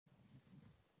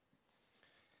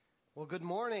Well, good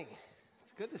morning.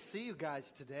 It's good to see you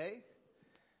guys today.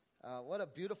 What a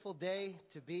beautiful day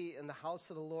to be in the house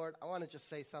of the Lord. I want to just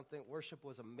say something. Worship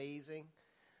was amazing.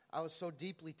 I was so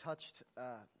deeply touched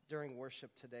during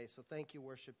worship today. So thank you,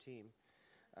 worship team,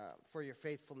 for your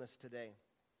faithfulness today.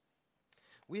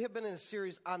 We have been in a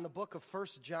series on the book of 1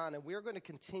 John, and we are going to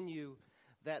continue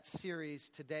that series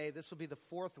today. This will be the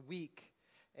fourth week,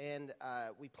 and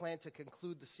we plan to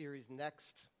conclude the series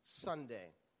next Sunday.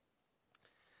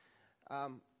 I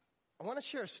want to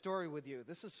share a story with you.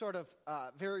 This is sort of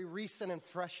very recent and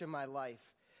fresh in my life.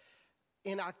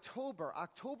 In October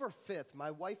 5th, my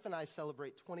wife and I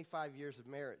celebrate 25 years of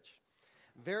marriage.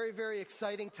 Very, very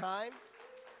exciting time.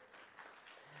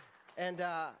 And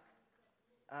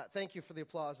thank you for the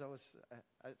applause.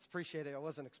 It's appreciated. I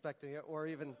wasn't expecting it or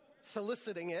even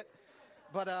soliciting it.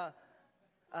 But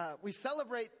we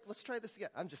celebrate. Let's try this again.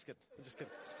 I'm just kidding.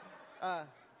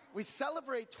 We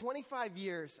celebrate 25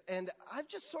 years, and I've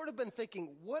just sort of been thinking,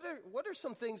 what are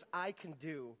some things I can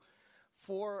do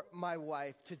for my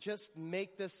wife to just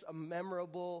make this a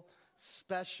memorable,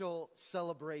 special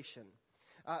celebration?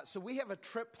 So we have a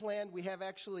trip planned. We have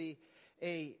actually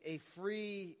a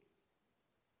free,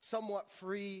 somewhat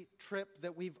free trip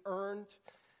that we've earned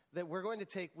that we're going to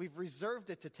take. We've reserved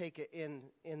it to take it in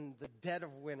the dead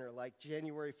of winter, like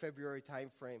January, February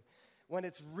timeframe, when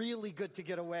it's really good to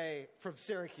get away from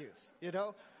Syracuse, you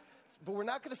know? But we're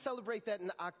not going to celebrate that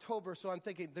in October, so I'm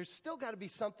thinking there's still got to be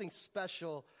something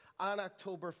special on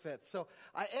October 5th. So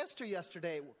I asked her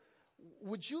yesterday,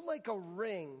 would you like a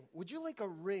ring? Would you like a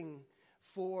ring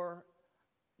to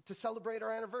celebrate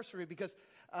our anniversary? Because,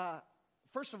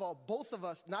 first of all, both of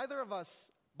us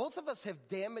have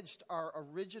damaged our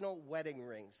original wedding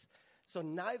rings, so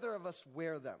neither of us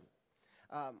wear them.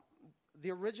 The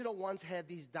original ones had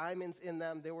these diamonds in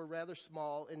them. They were rather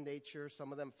small in nature.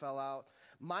 Some of them fell out.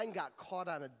 Mine got caught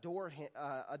on a door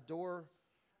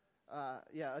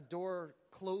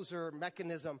closer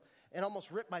mechanism and almost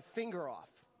ripped my finger off,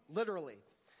 literally.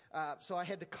 So I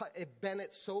had to bent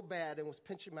it so bad and was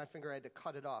pinching my finger, I had to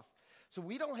cut it off. So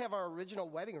we don't have our original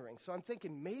wedding ring. So I'm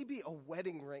thinking maybe a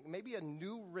wedding ring, maybe a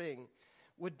new ring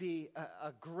would be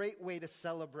a great way to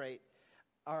celebrate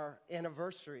our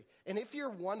anniversary. And if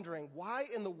you're wondering, why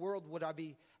in the world would I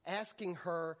be asking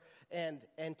her and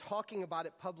talking about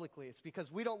it publicly? It's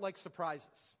because we don't like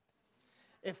surprises.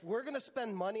 If we're going to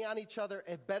spend money on each other,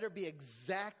 it better be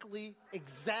exactly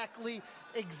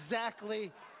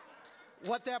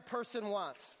what that person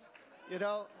wants, you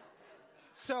know?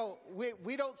 So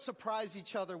we don't surprise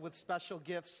each other with special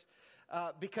gifts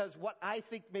because what I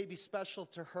think may be special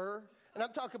to her, and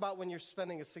I'm talking about when you're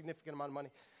spending a significant amount of money,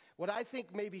 what I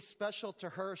think may be special to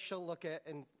her, she'll look at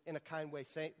in a kind way,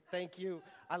 say, thank you,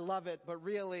 I love it, but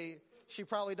really, she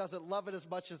probably doesn't love it as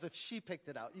much as if she picked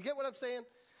it out. You get what I'm saying?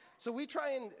 So we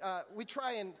try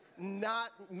and not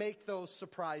make those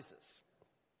surprises.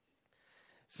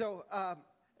 So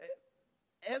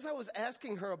as I was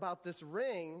asking her about this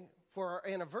ring for our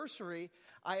anniversary,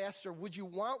 I asked her, would you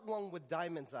want one with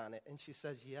diamonds on it? And she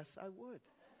says, yes, I would.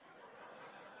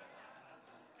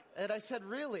 And I said,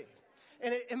 really?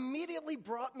 And it immediately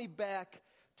brought me back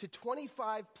to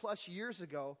 25 plus years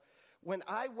ago when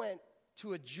I went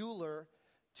to a jeweler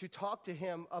to talk to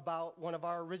him about one of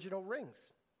our original rings.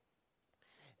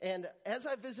 And as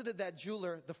I visited that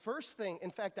jeweler, the first thing, in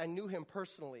fact, I knew him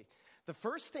personally, the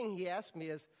first thing he asked me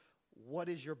is, what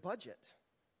is your budget?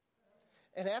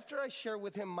 And after I shared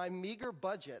with him my meager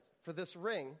budget for this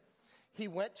ring, he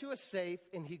went to a safe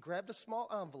and he grabbed a small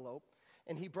envelope.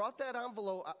 And he brought that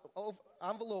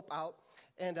envelope out,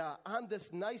 and on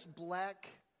this nice black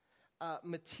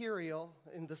material,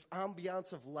 in this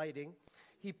ambiance of lighting,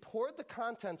 he poured the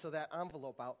contents of that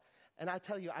envelope out. And I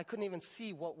tell you, I couldn't even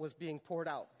see what was being poured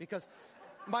out because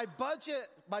my budget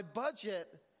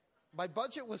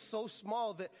was so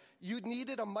small that you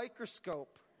needed a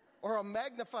microscope or a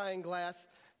magnifying glass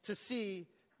to see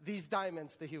these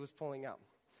diamonds that he was pulling out.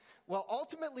 Well,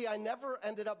 ultimately, I never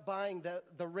ended up buying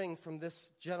the ring from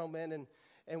this gentleman,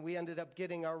 and we ended up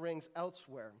getting our rings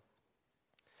elsewhere.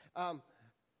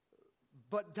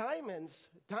 But diamonds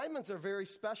are very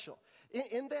special.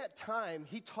 In that time,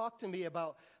 he talked to me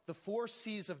about the 4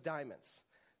 C's of diamonds,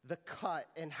 the cut,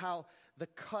 and how the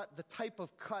type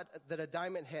of cut that a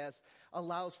diamond has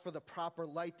allows for the proper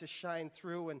light to shine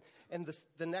through, and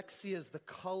the next C is the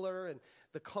color and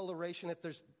the coloration. If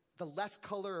there's the less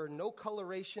color or no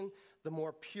coloration, the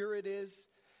more pure it is.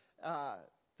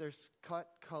 There's cut,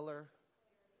 color,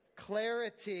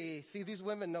 clarity. See, these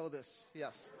women know this,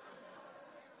 yes.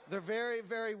 They're very,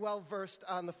 very well versed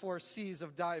on the 4 C's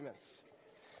of diamonds.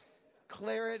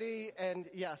 clarity, and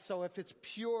so if it's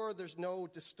pure, there's no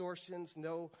distortions,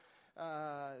 no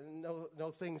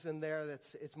things in there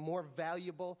it's more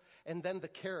valuable. And then the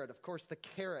carat, of course,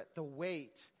 the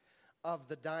weight of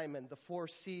the diamond, the 4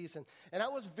 C's. And I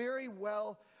was very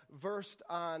well versed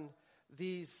on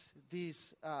these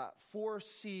 4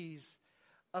 C's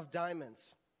of diamonds.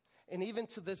 And even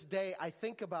to this day, I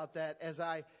think about that as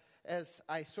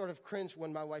I sort of cringe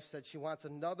when my wife said she wants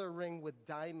another ring with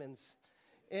diamonds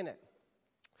in it.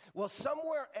 Well,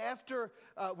 somewhere after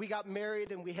we got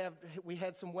married and we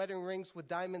had some wedding rings with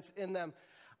diamonds in them,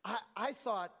 I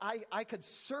thought I could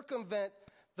circumvent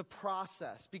the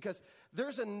process, because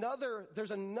there's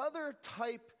another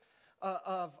type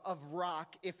of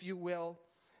rock, if you will,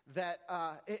 that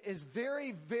is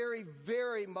very, very,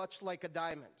 very much like a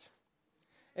diamond.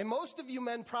 And most of you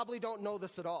men probably don't know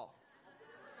this at all.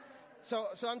 So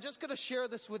I'm just going to share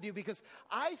this with you, because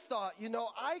I thought,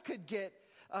 I could get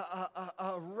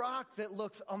a rock that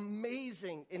looks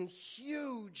amazing and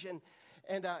huge,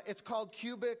 and it's called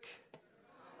cubic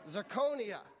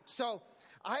zirconia. So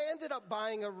I ended up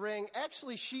buying a ring.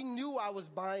 Actually, she knew I was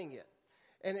buying it.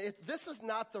 And this is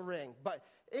not the ring, but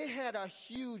it had a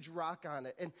huge rock on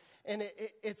it. And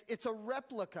it's a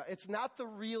replica. It's not the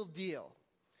real deal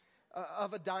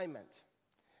of a diamond.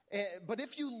 But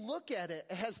if you look at it,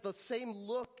 it has the same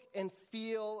look and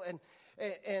feel.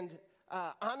 And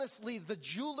honestly, the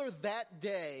jeweler that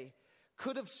day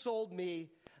could have sold me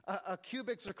a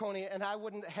cubic zirconia, and I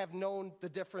wouldn't have known the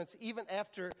difference, even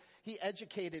after he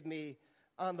educated me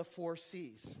on the 4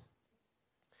 C's.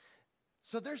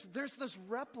 So there's this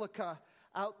replica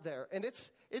out there, and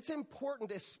it's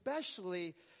important,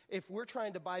 especially if we're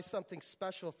trying to buy something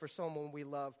special for someone we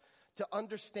love, to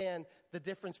understand the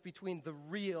difference between the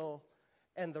real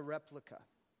and the replica.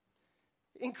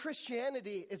 In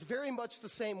Christianity, it's very much the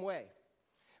same way.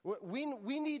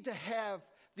 We need to have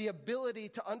the ability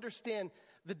to understand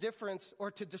the difference, or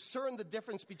to discern the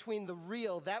difference between the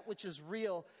real, that which is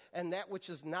real, and that which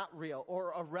is not real,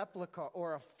 or a replica,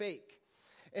 or a fake.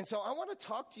 And so I want to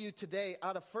talk to you today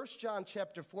out of 1 John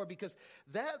chapter 4, because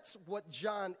that's what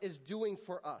John is doing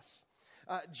for us.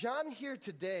 John here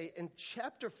today in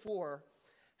chapter 4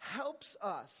 helps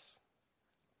us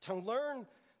to learn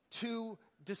to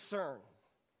discern.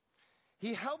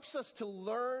 He helps us to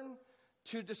learn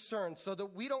to discern so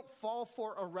that we don't fall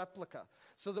for a replica,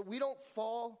 so that we don't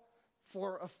fall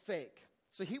for a fake.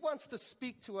 So he wants to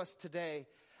speak to us today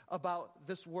about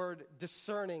this word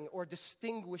discerning or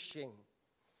distinguishing.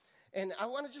 And I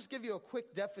want to just give you a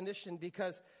quick definition,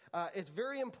 because it's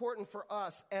very important for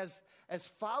us as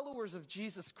followers of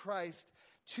Jesus Christ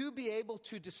to be able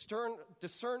to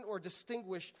discern or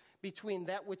distinguish between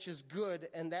that which is good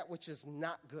and that which is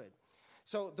not good.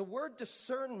 So the word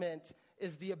discernment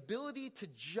is the ability to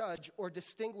judge or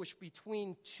distinguish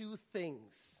between 2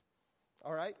 things.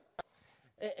 All right?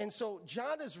 And so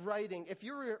John is writing. If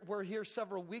you were here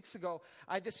several weeks ago,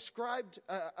 I described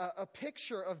a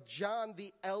picture of John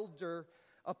the elder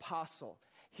apostle.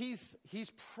 He's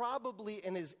probably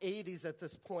in his 80s at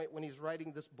this point when he's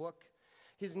writing this book.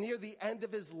 He's near the end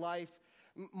of his life,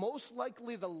 most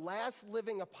likely the last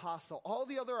living apostle. All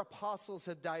the other apostles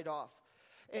had died off.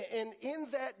 And in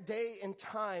that day and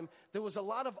time, there was a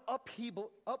lot of upheaval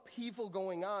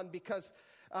going on, because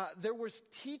there was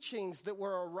teachings that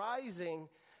were arising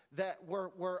that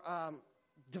were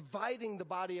dividing the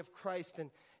body of Christ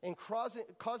and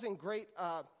causing great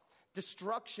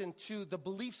destruction to the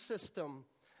belief system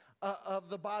of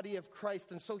the body of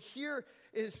Christ. And so here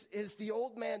is the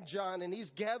old man John, and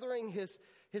he's gathering his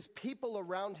people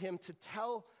around him to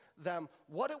tell them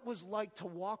what it was like to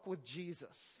walk with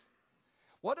Jesus,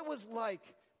 what it was like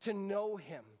to know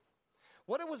him,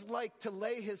 what it was like to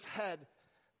lay his head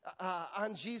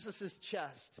on Jesus'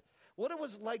 chest, what it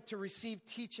was like to receive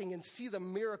teaching and see the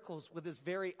miracles with his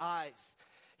very eyes.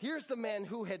 Here's the man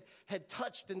who had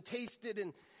touched and tasted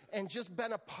and just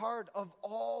been a part of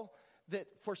all that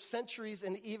for centuries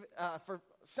and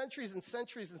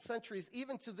centuries,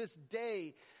 even to this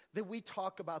day, that we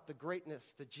talk about the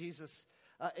greatness that Jesus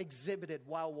exhibited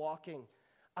while walking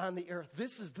on the earth.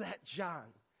 This is that John.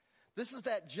 This is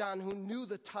that John who knew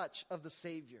the touch of the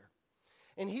Savior.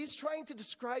 And he's trying to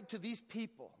describe to these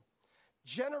people,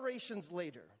 generations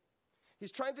later,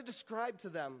 he's trying to describe to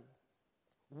them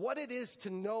what it is to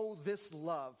know this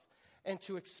love and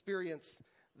to experience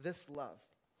this love.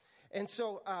 And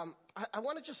so I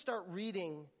want to just start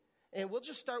reading, and we'll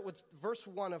just start with verse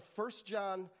 1 of 1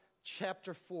 John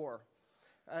chapter 4.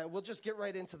 We'll just get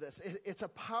right into this. It's a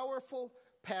powerful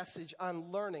passage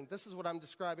on learning. This is what I'm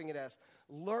describing it as: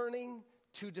 learning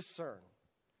to discern.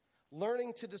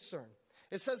 Learning to discern.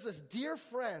 It says this: "Dear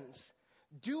friends,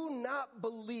 do not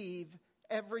believe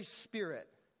every spirit.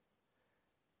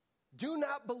 Do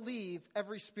not believe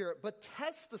every spirit, but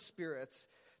test the spirits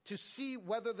to see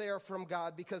whether they are from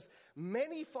God, because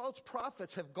many false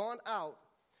prophets have gone out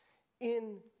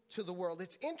into the world.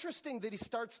 It's interesting that he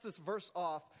starts this verse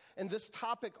off and this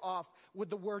topic off with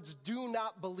the words, do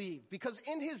not believe. Because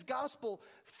in his gospel,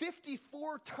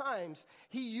 54 times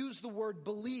he used the word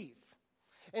believe.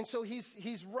 And so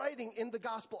he's writing in the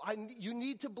gospel, you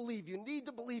need to believe, you need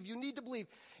to believe, you need to believe.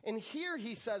 And here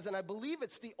he says, and I believe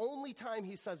it's the only time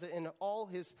he says it in all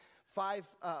his 5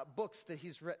 books that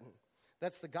he's written.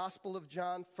 That's the Gospel of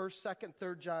John, 1st, 2nd,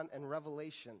 3rd John, and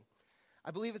Revelation.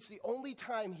 I believe it's the only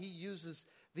time he uses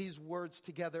these words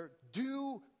together.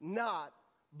 Do not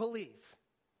believe.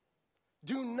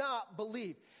 Do not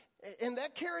believe. And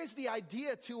that carries the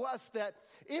idea to us that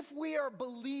if we are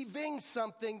believing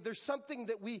something, there's something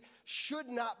that we should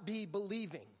not be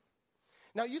believing.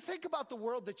 Now, you think about the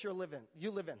world that you live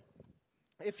in.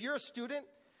 If you're a student,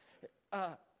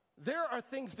 there are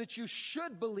things that you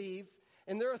should believe,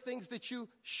 and there are things that you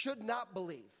should not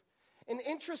believe. And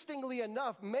interestingly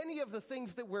enough, many of the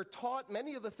things that we're taught,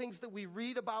 many of the things that we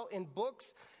read about in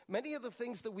books, many of the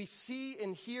things that we see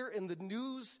and hear in the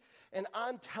news and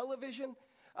on television,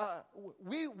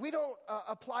 we don't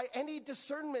apply any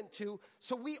discernment to,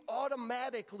 so we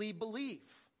automatically believe.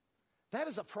 That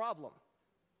is a problem.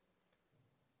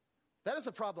 That is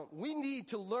a problem. We need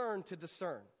to learn to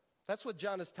discern. That's what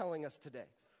John is telling us today.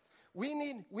 We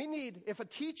need, if a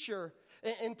teacher,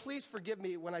 and please forgive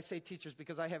me when I say teachers,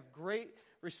 because I have great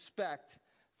respect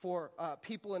for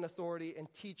people in authority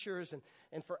and teachers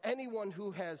and for anyone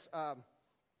who has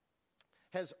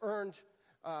earned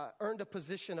a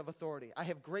position of authority. I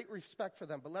have great respect for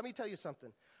them. But let me tell you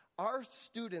something. Our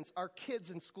students, our kids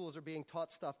in schools are being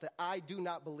taught stuff that I do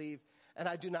not believe and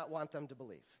I do not want them to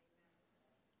believe.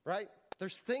 Right?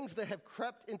 There's things that have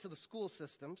crept into the school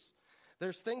systems.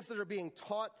 There's things that are being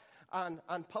taught on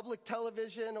public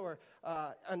television or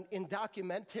in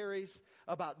documentaries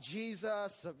about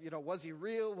Jesus. Was he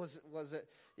real? Was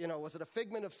it a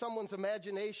figment of someone's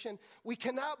imagination? We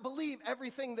cannot believe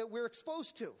everything that we're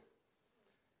exposed to.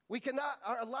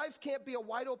 Our lives can't be a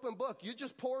wide open book. You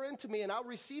just pour into me and I'll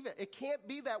receive it. It can't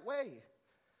be that way.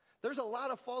 There's a lot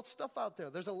of false stuff out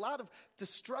there. There's a lot of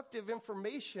destructive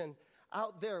information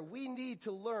out there. We need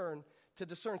to learn to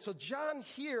discern. So John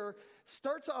here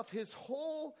starts off his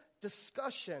whole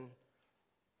discussion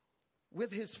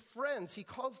with his friends. He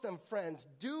calls them friends.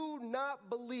 Do not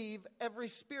believe every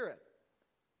spirit.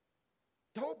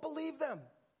 Don't believe them.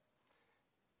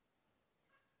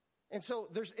 And so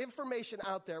there's information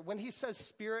out there. When he says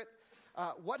spirit,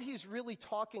 what he's really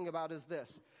talking about is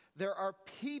this. There are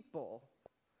people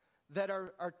that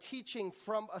are teaching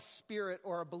from a spirit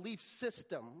or a belief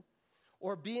system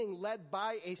or being led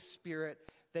by a spirit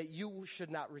that you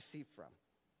should not receive from.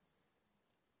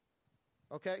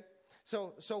 Okay?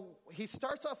 So he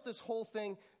starts off this whole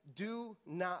thing, do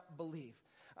not believe.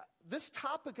 This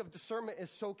topic of discernment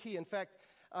is so key. In fact,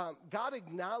 God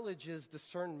acknowledges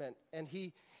discernment, and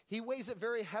he weighs it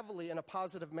very heavily in a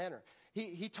positive manner.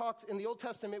 He talks, in the Old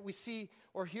Testament, we see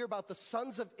or hear about the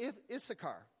sons of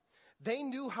Issachar. They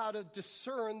knew how to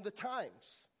discern the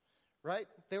times, right?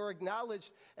 They were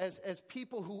acknowledged as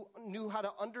people who knew how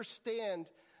to understand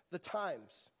the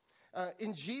times.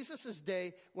 In Jesus'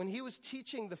 day, when he was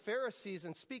teaching the Pharisees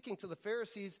and speaking to the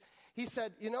Pharisees, he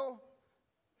said, you know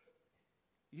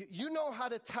how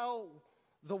to tell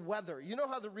the weather. You know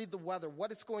how to read the weather,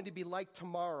 what it's going to be like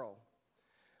tomorrow.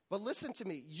 But listen to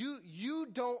me, you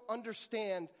don't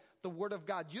understand the Word of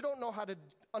God. You don't know how to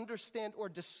understand or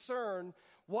discern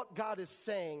what God is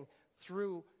saying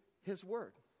through His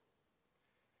Word.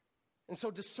 And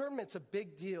so discernment's a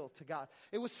big deal to God.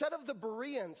 It was said of the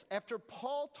Bereans after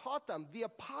Paul taught them, the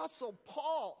Apostle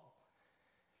Paul,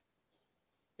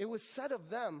 it was said of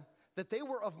them that they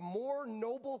were of more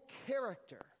noble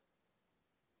character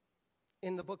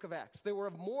in the book of Acts. They were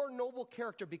of more noble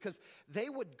character because they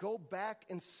would go back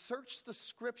and search the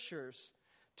scriptures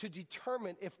to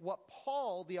determine if what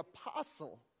Paul, the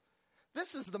apostle,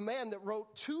 this is the man that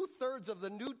wrote 2/3 of the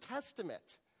New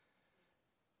Testament.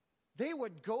 They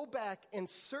would go back and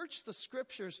search the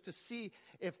scriptures to see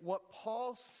if what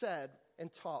Paul said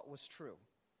and taught was true.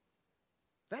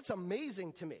 That's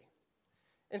amazing to me.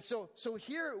 And so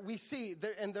here we see,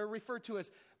 and they're referred to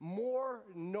as more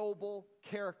noble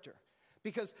character.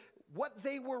 Because what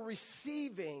they were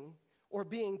receiving or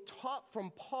being taught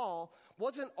from Paul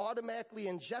wasn't automatically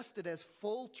ingested as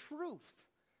full truth.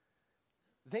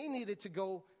 They needed to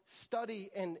go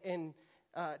study and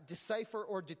decipher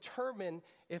or determine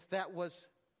if that was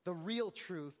the real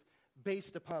truth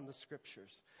based upon the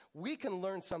scriptures. We can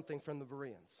learn something from the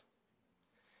Bereans.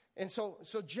 And so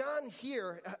John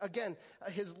here, again,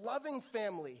 his loving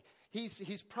family,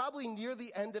 he's probably near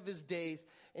the end of his days,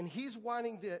 and he's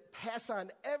wanting to pass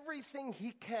on everything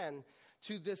he can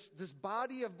to this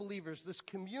body of believers, this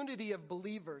community of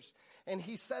believers. And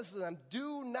he says to them,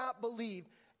 do not believe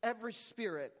every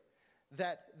spirit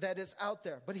that is out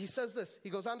there. But he says this, he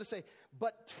goes on to say,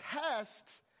 but test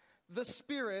the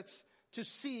spirits to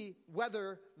see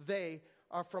whether they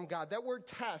are from God. That word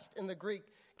test in the Greek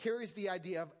carries the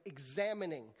idea of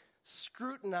examining,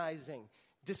 scrutinizing,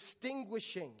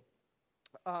 distinguishing,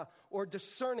 or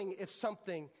discerning if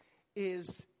something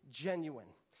is genuine.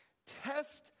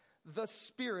 Test the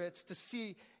spirits to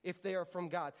see if they are from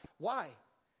God. Why?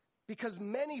 Because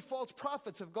many false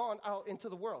prophets have gone out into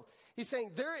the world. He's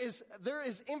saying there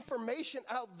is information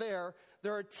out there.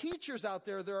 There are teachers out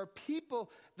there. There are people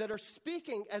that are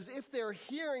speaking as if they're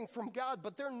hearing from God,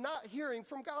 but they're not hearing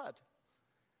from God.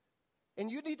 And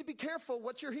you need to be careful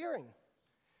what you're hearing.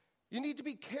 You need to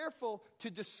be careful to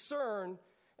discern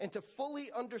and to fully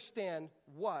understand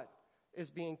what is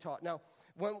being taught. Now,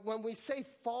 when we say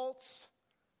false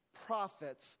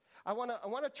prophets, I want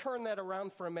to turn that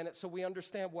around for a minute so we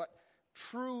understand what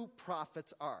true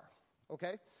prophets are,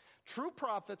 okay? True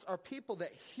prophets are people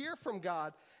that hear from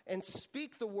God and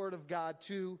speak the word of God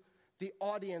to the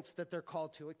audience that they're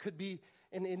called to. It could be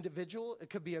an individual. It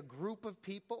could be a group of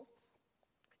people.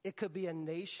 It could be a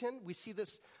nation. We see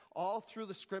this all through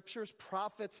the scriptures.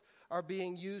 Prophets are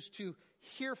being used to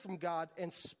hear from God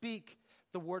and speak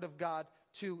the word of God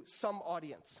to some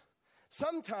audience.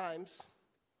 Sometimes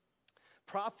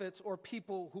prophets or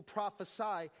people who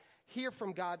prophesy hear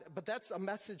from God, but that's a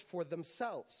message for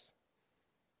themselves.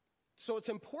 So it's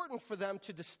important for them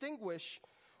to distinguish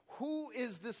who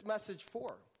is this message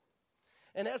for.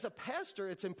 And as a pastor,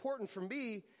 it's important for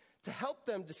me to help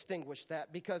them distinguish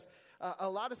that, because a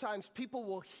lot of times people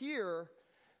will hear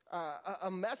a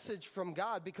message from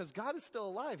God because God is still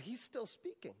alive. He's still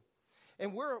speaking.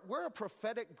 And we're a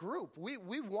prophetic group. We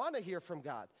want to hear from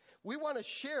God. We want to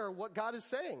share what God is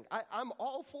saying. I'm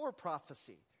all for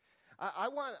prophecy. I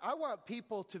want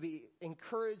people to be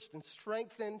encouraged and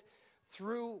strengthened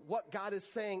through what God is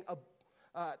saying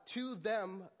to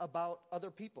them about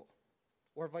other people,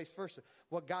 or vice versa,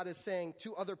 what God is saying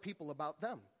to other people about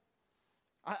them.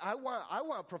 I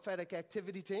want prophetic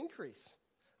activity to increase.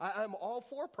 I'm all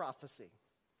for prophecy.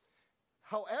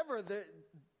 However,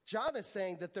 John is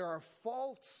saying that there are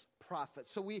false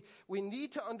prophets. So we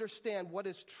need to understand what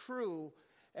is true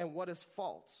and what is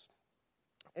false.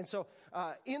 And so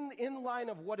in line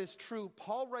of what is true,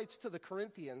 Paul writes to the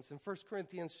Corinthians in 1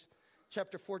 Corinthians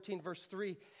chapter 14, verse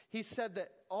 3. He said that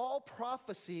all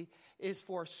prophecy is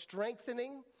for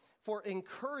strengthening, for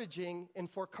encouraging,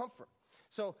 and for comfort.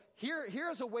 So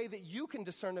here's a way that you can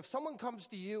discern. If someone comes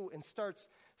to you and starts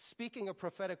speaking a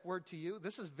prophetic word to you,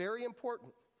 this is very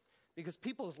important, because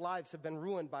people's lives have been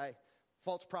ruined by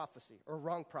false prophecy or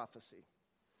wrong prophecy.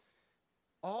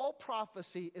 All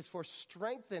prophecy is for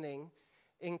strengthening,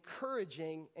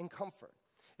 encouraging, and comfort.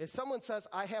 If someone says,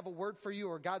 I have a word for you,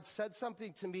 or God said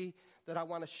something to me that I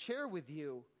want to share with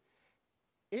you,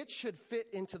 it should fit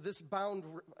into this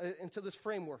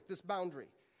framework, this boundary.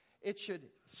 It should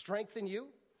strengthen you.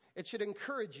 It should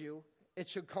encourage you. It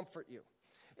should comfort you.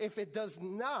 If it does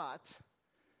not,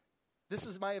 this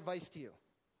is my advice to you.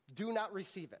 Do not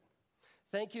receive it.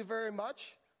 Thank you very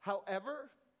much. However,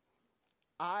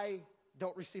 I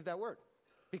don't receive that word,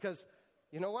 because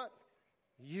you know what?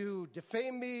 You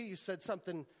defamed me. You said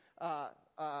something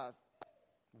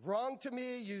wrong to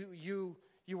me. You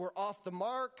were off the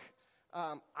mark.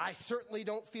 I certainly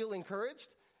don't feel encouraged.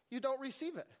 You don't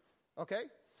receive it. Okay?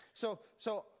 So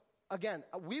again,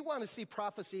 we want to see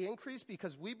prophecy increase,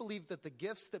 because we believe that the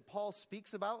gifts that Paul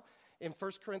speaks about in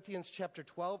 1 Corinthians chapter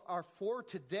 12 are for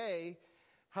today.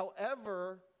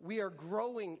 However, we are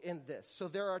growing in this. So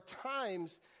there are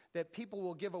times that people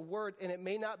will give a word and it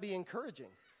may not be encouraging.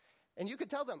 And you could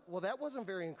tell them, well, that wasn't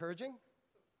very encouraging,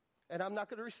 and I'm not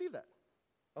going to receive that.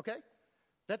 Okay?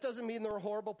 That doesn't mean they're a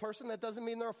horrible person. That doesn't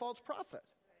mean they're a false prophet.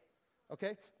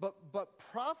 Okay? But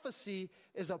prophecy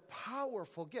is a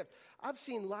powerful gift. I've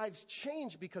seen lives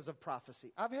change because of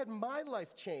prophecy. I've had my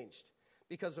life changed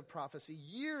because of prophecy.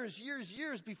 Years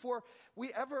before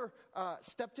we ever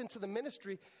stepped into the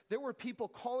ministry, there were people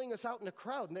calling us out in the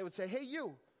crowd, and they would say, hey,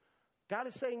 you, God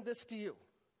is saying this to you.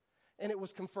 And it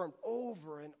was confirmed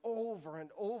over and over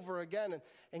and over again.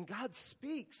 And God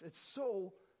speaks. It's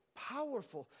so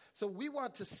powerful. So we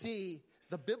want to see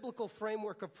the biblical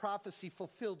framework of prophecy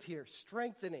fulfilled here,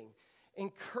 strengthening,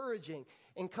 encouraging,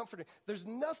 and comforting. There's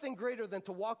nothing greater than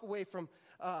to walk away from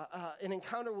an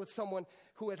encounter with someone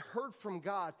who had heard from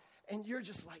God, and you're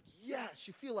just like, yes,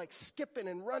 you feel like skipping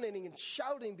and running and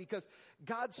shouting because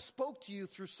God spoke to you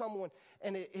through someone,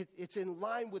 and it's in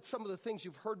line with some of the things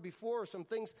you've heard before, or some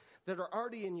things that are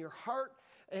already in your heart,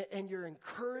 and you're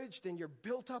encouraged and you're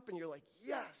built up, and you're like,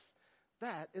 yes,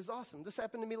 that is awesome. This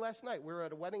happened to me last night. We were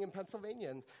at a wedding in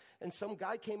Pennsylvania, and some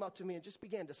guy came up to me and just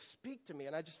began to speak to me,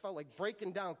 and I just felt like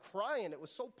breaking down, crying. It was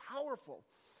so powerful.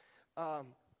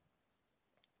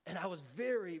 And I was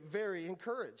very, very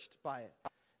encouraged by it.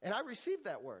 And I received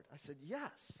that word. I said,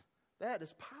 yes, that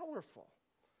is powerful.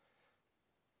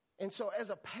 And so as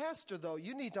a pastor, though,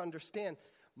 you need to understand,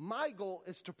 my goal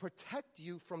is to protect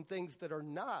you from things that are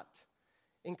not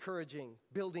encouraging,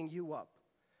 building you up.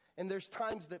 And there's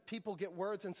times that people get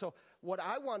words, and so what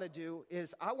I want to do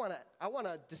is I want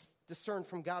to discern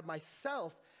from God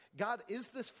myself. God, is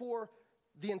this for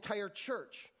the entire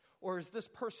church? Or is this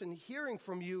person hearing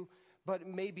from you, but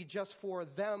maybe just for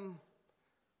them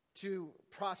to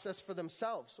process for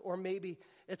themselves? Or maybe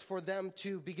it's for them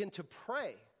to begin to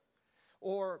pray.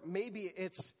 Or maybe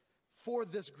it's for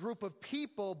this group of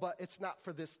people, but it's not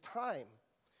for this time.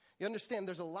 You understand,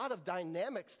 there's a lot of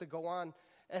dynamics that go on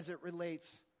as it relates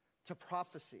to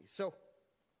prophecy. So,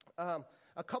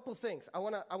 a couple things. I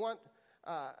want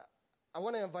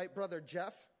to invite Brother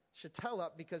Jeff Chattel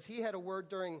up because he had a word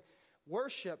during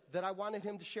worship that I wanted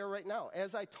him to share right now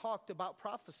as I talked about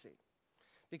prophecy,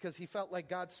 because he felt like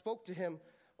God spoke to him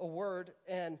a word.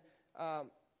 And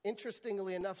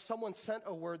interestingly enough, someone sent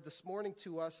a word this morning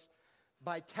to us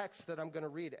by text that I'm going to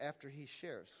read after he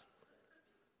shares.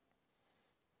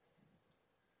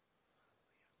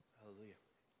 Hallelujah.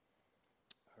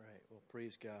 All right. Well,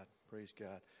 praise God. Praise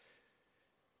God.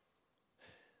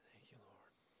 Thank you,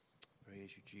 Lord.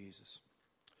 Praise you, Jesus.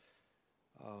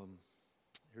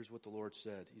 Here's what the Lord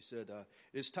said. He said,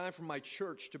 it is time for my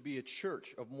church to be a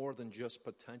church of more than just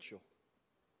potential.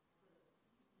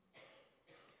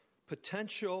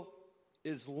 Potential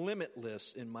is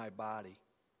limitless in my body.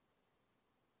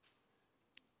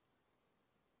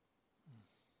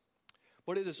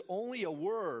 But it is only a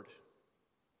word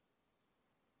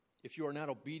if you are not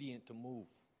obedient to move.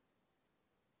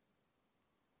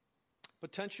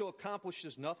 Potential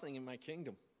accomplishes nothing in my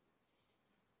kingdom.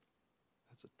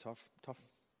 That's a tough.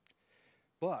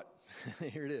 But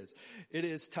here it is. It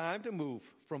is time to move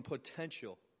from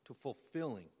potential to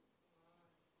fulfilling.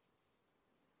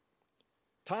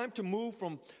 Time to move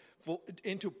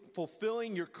into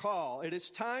fulfilling your call. It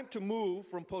is time to move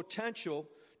from potential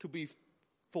to be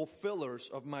fulfillers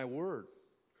of my word.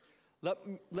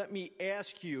 Let me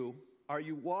ask you, are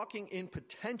you walking in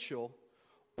potential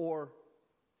or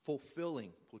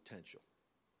fulfilling potential?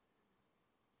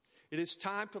 It is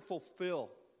time to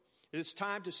fulfill. It is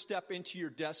time to step into your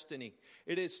destiny.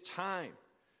 It is time.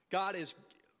 God has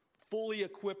fully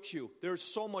equipped you. There's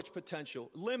so much potential,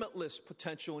 limitless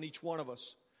potential in each one of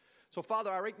us. So,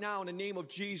 Father, right now in the name of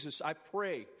Jesus, I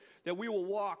pray that we will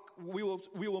walk, we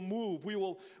will move, we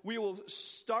will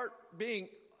start being,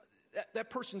 that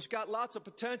person's got lots of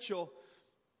potential,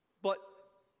 but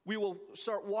we will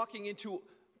start walking into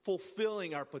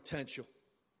fulfilling our potential.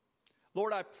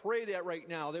 Lord, I pray that right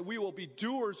now, that we will be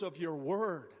doers of your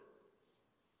word.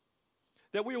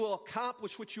 That we will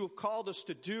accomplish what you have called us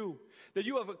to do. That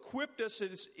you have equipped us.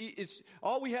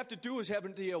 All we have to do is have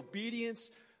the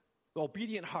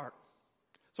obedient heart.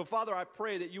 So, Father, I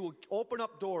pray that you will open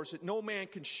up doors that no man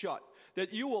can shut.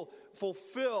 That you will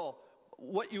fulfill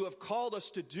what you have called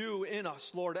us to do in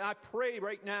us, Lord. And I pray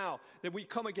right now that we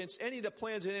come against any of the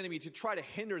plans of the enemy to try to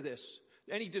hinder this.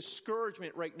 Any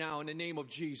discouragement right now in the name of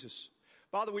Jesus.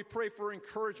 Father, we pray for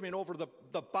encouragement over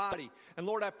the body. And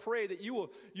Lord, I pray that you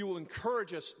will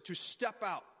encourage us to step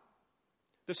out.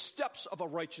 The steps of a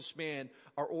righteous man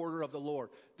are order of the Lord.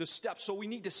 The steps, so we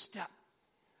need to step.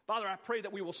 Father, I pray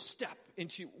that we will step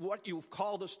into what you've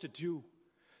called us to do.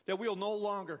 That we will no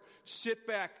longer sit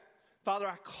back. Father,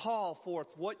 I call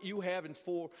forth what you have in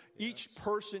for each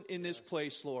person in this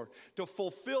place, Lord, to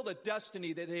fulfill the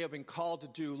destiny that they have been called to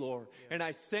do, Lord. Yes. And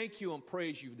I thank you and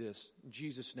praise you this in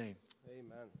Jesus' name.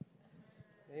 Amen.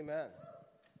 Amen.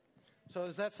 So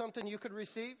is that something you could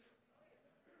receive?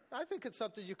 I think it's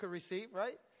something you could receive,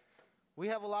 right? We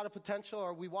have a lot of potential.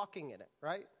 Are we walking in it,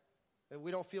 right? That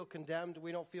we don't feel condemned.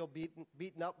 We don't feel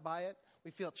beaten up by it.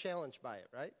 We feel challenged by it,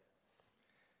 right?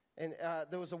 And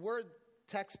there was a word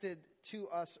texted to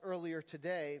us earlier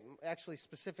today, actually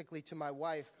specifically to my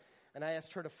wife, and I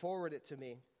asked her to forward it to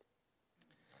me.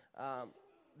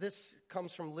 This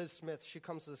comes from Liz Smith. She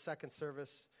comes to the second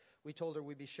service. We told her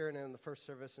we'd be sharing it in the first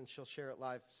service, and she'll share it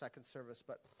live second service.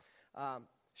 But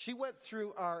she went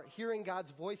through our Hearing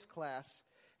God's Voice class,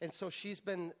 And so she's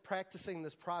been practicing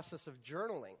this process of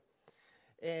journaling.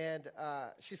 And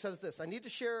she says this, I need to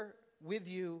share with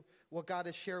you what God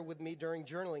has shared with me during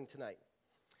journaling tonight.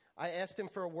 I asked him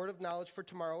for a word of knowledge for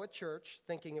tomorrow at church,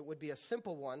 thinking it would be a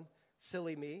simple one,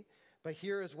 silly me, but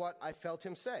here is what I felt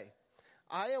him say.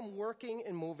 I am working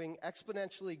and moving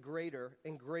exponentially greater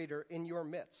and greater in your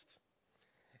midst.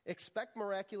 Expect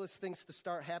miraculous things to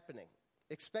start happening.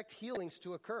 Expect healings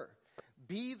to occur.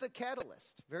 Be the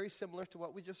catalyst. Very similar to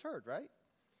what we just heard, right?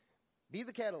 Be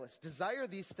the catalyst. Desire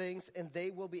these things, and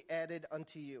they will be added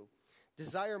unto you.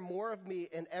 Desire more of me,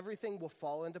 and everything will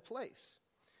fall into place.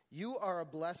 You are a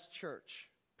blessed church.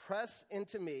 Press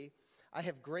into me. I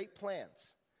have great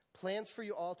plans for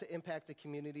you all to impact the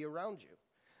community around you.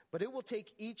 But it will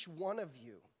take each one of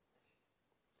you.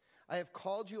 I have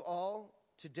called you all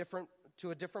to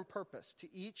a different purpose. To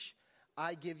each,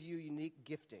 I give you unique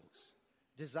giftings,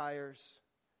 desires,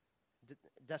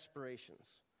 desperations.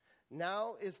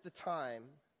 Now is the time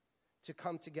to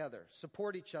come together,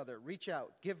 support each other, reach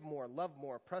out, give more, love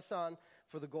more, press on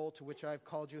for the goal to which I have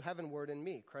called you heavenward in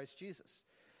me, Christ Jesus.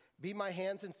 Be my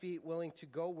hands and feet, willing to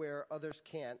go where others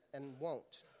can't and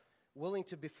won't, willing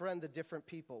to befriend the different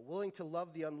people, willing to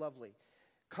love the unlovely.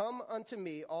 Come unto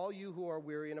me, all you who are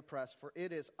weary and oppressed, for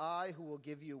it is I who will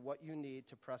give you what you need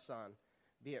to press on.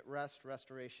 Be it rest,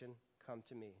 restoration, come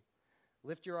to me.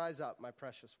 Lift your eyes up, my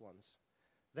precious ones.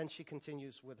 Then she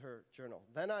continues with her journal.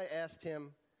 Then I asked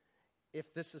him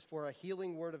if this is for a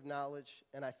healing word of knowledge,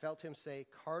 and I felt him say,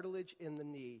 cartilage in the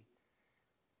knee.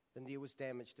 The knee was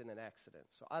damaged in an accident.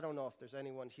 So I don't know if there's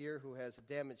anyone here who has a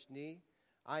damaged knee.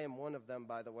 I am one of them,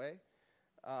 by the way.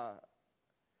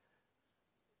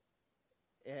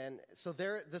 And so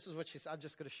this is what she said. I'm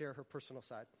just going to share her personal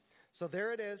side. So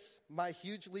there it is, my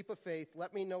huge leap of faith.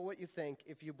 Let me know what you think.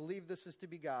 If you believe this is to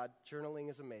be God, journaling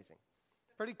is amazing.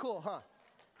 Pretty cool, huh?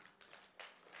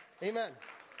 Amen.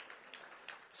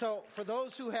 So for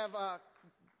those who have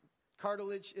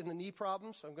cartilage in the knee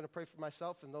problems, I'm going to pray for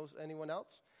myself and anyone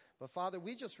else. But Father,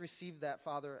 we just received that,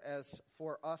 Father, as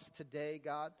for us today,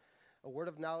 God, a word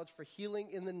of knowledge for healing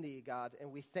in the knee, God.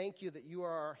 And we thank you that you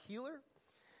are our healer.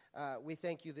 We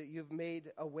thank you that you've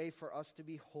made a way for us to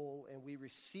be whole, and we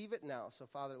receive it now. So,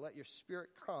 Father, let your Spirit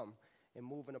come and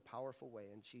move in a powerful way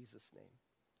in Jesus'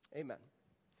 name. Amen.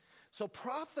 So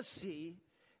prophecy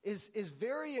is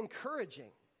very encouraging.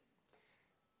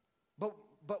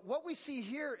 But what we see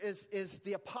here is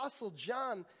the Apostle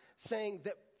John saying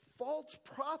that false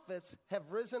prophets have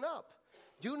risen up.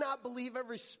 Do not believe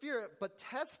every spirit, but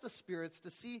test the spirits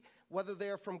to see whether they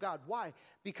are from God. Why?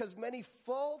 Because many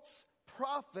false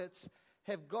prophets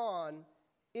have gone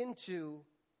into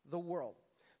the world.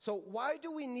 So why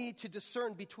do we need to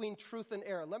discern between truth and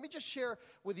error? Let me just share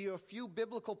with you a few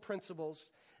biblical principles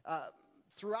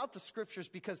throughout the scriptures,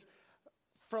 because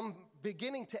from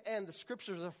beginning to end, the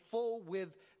scriptures are full with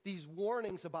these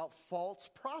warnings about false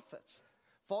prophets.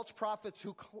 False prophets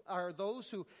who are those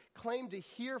who claim to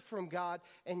hear from God,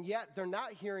 and yet they're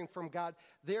not hearing from God.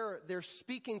 They're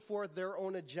speaking for their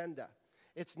own agenda.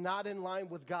 It's not in line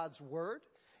with God's word.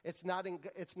 It's not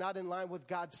in line with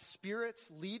God's Spirit's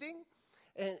leading.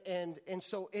 And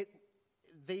so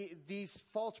these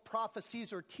false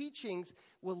prophecies or teachings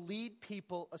will lead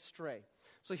people astray.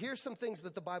 So here's some things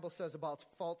that the Bible says about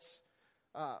false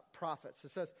prophets.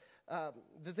 It says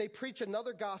that they preach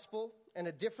another gospel and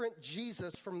a different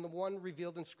Jesus from the one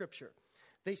revealed in Scripture.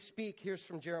 They speak, here's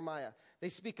from Jeremiah, they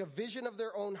speak a vision of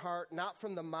their own heart, not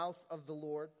from the mouth of the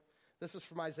Lord. This is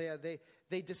from Isaiah.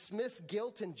 They dismiss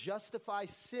guilt and justify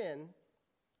sin,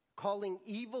 calling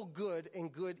evil good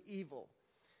and good evil.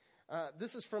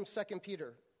 This is from 2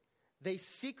 Peter. They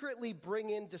secretly bring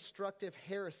in destructive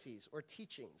heresies or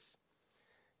teachings.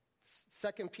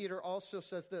 2 Peter also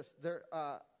says this. They're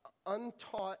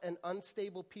untaught and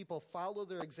unstable people follow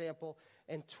their example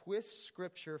and twist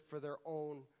Scripture for their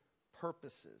own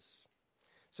purposes.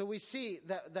 So we see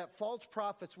that false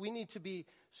prophets, we need to be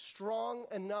strong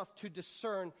enough to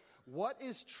discern what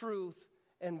is truth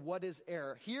and what is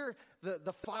error. Here,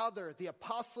 the Father, the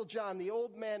Apostle John, the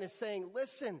old man is saying,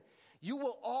 listen, you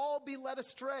will all be led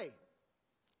astray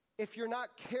if you're not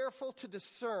careful to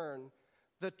discern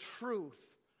the truth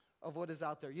of what is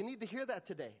out there. You need to hear that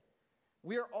today.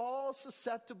 We are all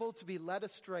susceptible to be led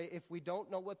astray if we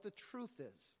don't know what the truth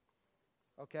is.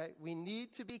 Okay? We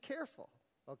need to be careful.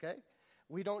 Okay?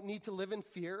 We don't need to live in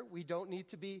fear. We don't need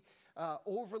to be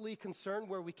overly concerned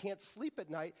where we can't sleep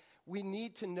at night. We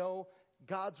need to know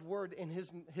God's word and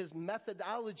his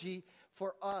methodology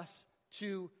for us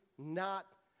to not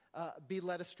be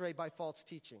led astray by false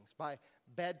teachings, by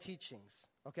bad teachings.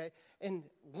 Okay? And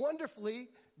wonderfully,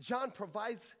 John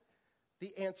provides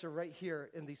the answer right here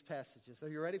in these passages. Are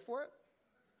you ready for it?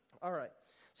 All right.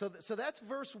 So that's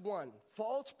verse 1.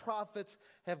 False prophets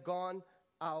have gone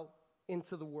out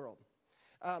into the world.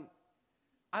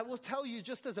 I will tell you,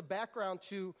 just as a background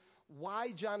to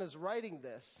why John is writing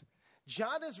this,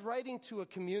 John is writing to a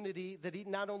community that he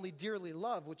not only dearly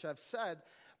loved, which I've said,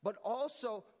 but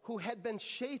also who had been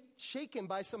shaken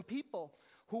by some people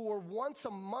who were once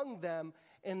among them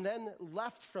and then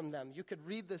left from them. You could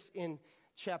read this in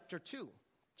chapter 2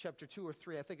 or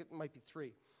 3. I think it might be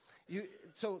 3.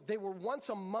 So they were once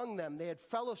among them. They had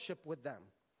fellowship with them.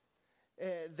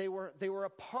 They were a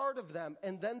part of them,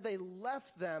 and then they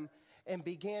left them and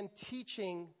began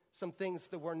teaching some things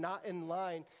that were not in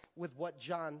line with what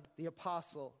John the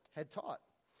apostle had taught.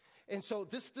 And so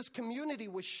this community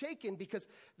was shaken because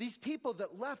these people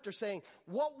that left are saying,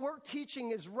 what we're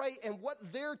teaching is right and what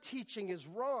they're teaching is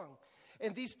wrong.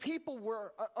 And these people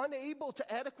were unable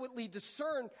to adequately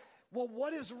discern, well,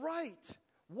 what is right?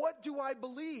 What do I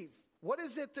believe? What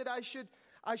is it that I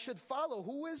should follow?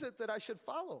 Who is it that I should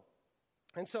follow?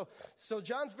 And so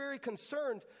John's very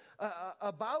concerned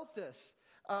about this.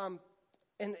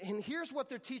 And here's what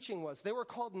their teaching was. They were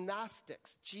called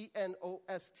Gnostics,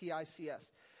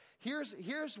 Gnostics.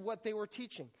 Here's what they were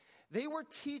teaching. They were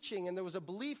teaching, and there was a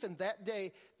belief in that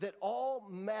day, that all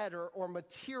matter or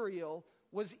material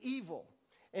was evil.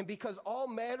 And because all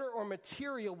matter or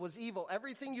material was evil,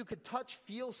 everything you could touch,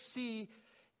 feel, see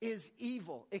is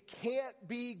evil. It can't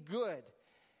be good.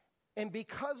 And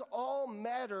because all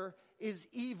matter is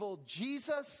evil,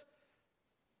 Jesus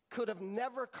could have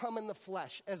never come in the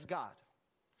flesh as God.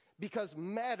 Because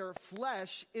matter,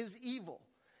 flesh, is evil.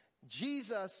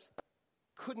 Jesus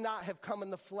could not have come in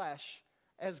the flesh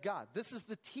as God. This is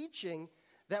the teaching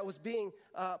that was being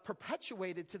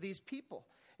perpetuated to these people.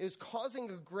 It was causing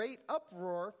a great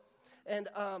uproar. And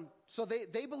so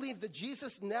they believed that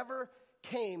Jesus never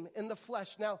came in the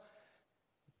flesh. Now,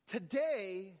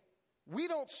 today, we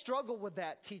don't struggle with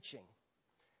that teaching.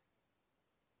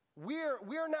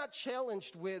 We're not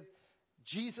challenged with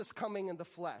Jesus coming in the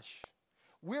flesh.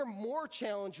 We're more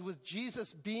challenged with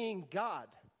Jesus being God.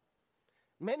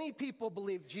 Many people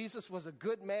believe Jesus was a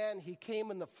good man. He came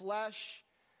in the flesh.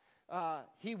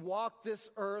 He walked this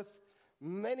earth.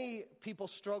 Many people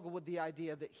struggle with the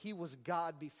idea that he was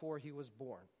God before he was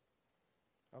born.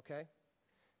 Okay?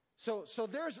 So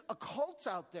there's a cult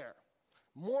out there,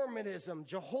 Mormonism,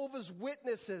 Jehovah's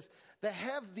Witnesses, that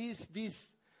have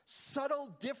these subtle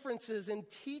differences in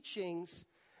teachings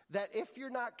that if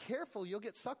you're not careful, you'll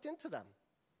get sucked into them.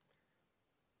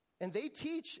 And they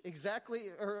teach exactly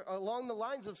or along the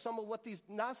lines of some of what these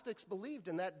Gnostics believed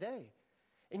in that day.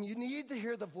 And you need to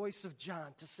hear the voice of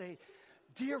John to say,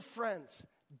 dear friends,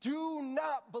 do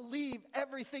not believe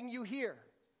everything you hear.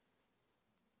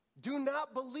 Do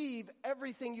not believe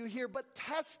everything you hear, but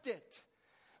test it.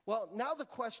 Well, now the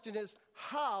question is,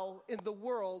 how in the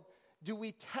world do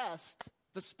we test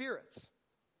the spirits?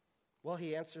 Well,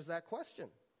 he answers that question.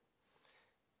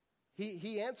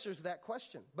 He answers that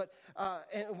question. But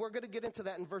and we're going to get into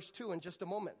that in verse 2 in just a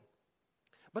moment.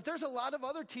 But there's a lot of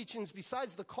other teachings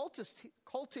besides the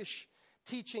cultish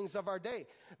teachings of our day.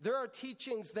 There are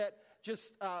teachings that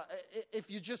just, if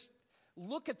you just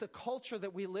look at the culture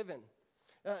that we live in,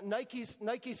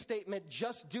 Nike's statement,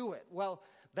 just do it. Well,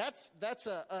 that's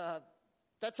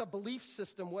a belief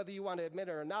system, whether you want to admit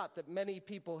it or not, that many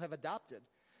people have adopted.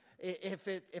 If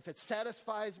it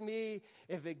satisfies me,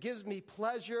 if it gives me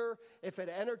pleasure, if it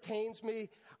entertains me,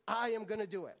 I am going to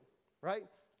do it, right?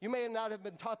 You may not have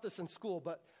been taught this in school,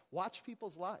 but watch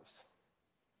people's lives.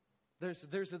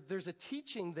 There's a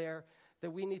teaching there that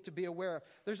we need to be aware of.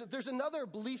 There's another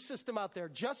belief system out there,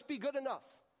 just be good enough.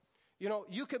 You know,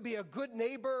 you can be a good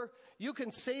neighbor, you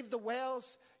can save the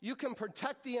whales, you can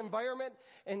protect the environment,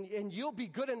 and you'll be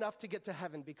good enough to get to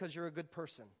heaven because you're a good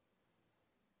person.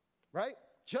 Right?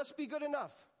 Just be good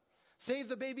enough. Save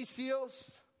the baby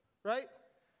seals, right?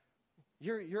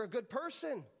 You're a good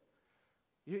person.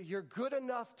 You're good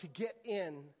enough to get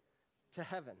in to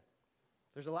heaven.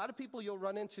 There's a lot of people you'll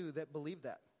run into that believe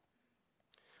that.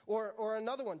 Or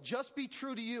another one, just be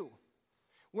true to you,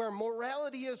 where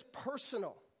morality is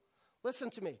personal.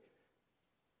 Listen to me.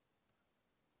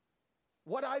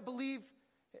 What I believe,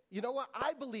 you know what?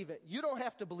 I believe it. You don't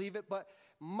have to believe it, but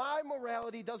my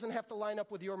morality doesn't have to line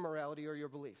up with your morality or your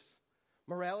beliefs.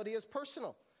 Morality is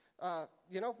personal.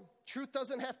 Truth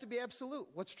doesn't have to be absolute.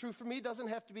 What's true for me doesn't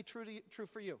have to be true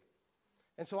for you.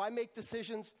 And so I make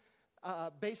decisions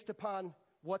based upon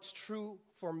what's true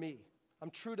for me. I'm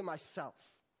true to myself.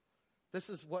 This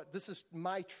is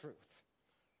my truth,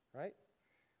 right?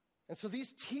 And so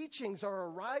these teachings are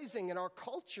arising in our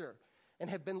culture. and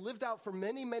have been lived out for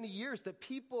many, many years that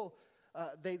people,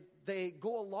 they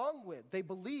go along with, they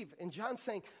believe. And John's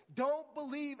saying, don't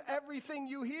believe everything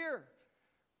you hear.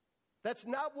 That's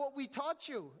not what we taught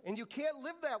you, and you can't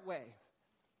live that way.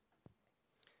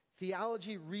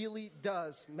 Theology really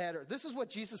does matter. This is what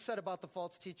Jesus said about the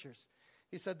false teachers.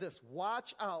 He said this,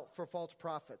 watch out for false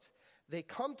prophets. They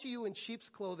come to you in sheep's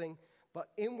clothing, but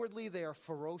inwardly they are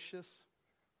ferocious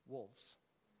wolves.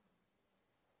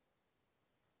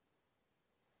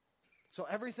 So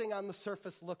everything on the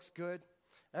surface looks good.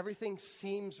 Everything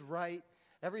seems right.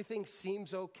 Everything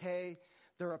seems okay.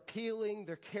 They're appealing.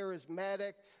 They're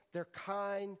charismatic. They're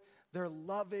kind. They're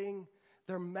loving.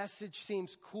 Their message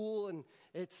seems cool, and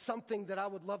it's something that I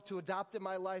would love to adopt in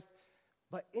my life.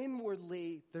 But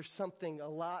inwardly, there's something a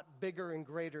lot bigger and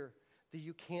greater that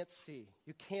you can't see,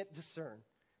 you can't discern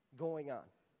going on.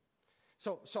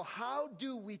 So how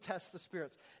do we test the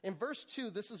spirits? In verse 2,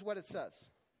 this is what it says.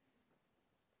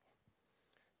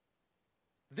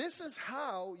 This is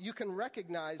how you can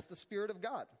recognize the Spirit of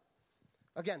God.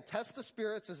 Again, test the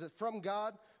spirits. Is it from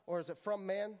God or is it from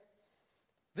man?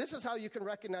 This is how you can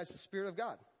recognize the Spirit of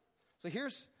God. So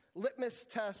here's litmus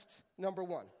test number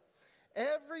 1.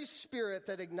 Every spirit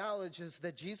that acknowledges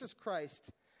that Jesus Christ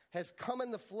has come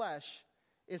in the flesh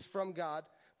is from God,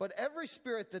 but every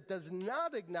spirit that does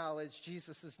not acknowledge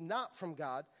Jesus is not from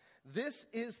God. This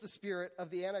is the spirit of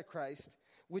the Antichrist,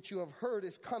 which you have heard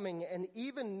is coming and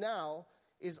even now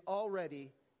is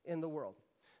already in the world.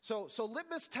 So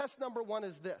litmus test number 1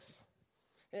 is this,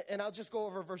 and I'll just go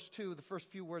over verse 2, the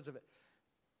first few words of it.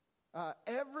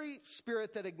 Every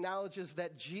spirit that acknowledges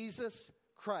that Jesus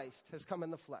Christ has come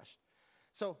in the flesh.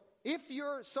 So if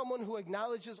you're someone who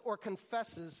acknowledges or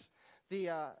confesses,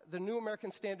 the New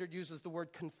American Standard uses the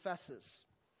word confesses.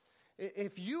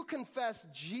 If you confess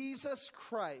Jesus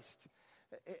Christ,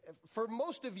 for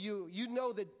most of you, you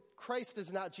know that Christ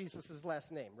is not Jesus'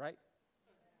 last name, right?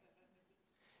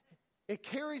 It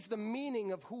carries the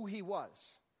meaning of who he was.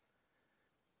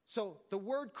 So the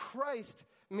word Christ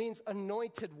means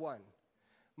anointed one,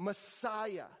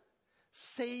 Messiah,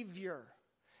 Savior.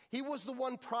 He was the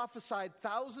one prophesied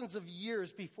thousands of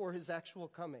years before his actual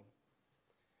coming.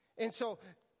 And so,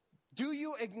 do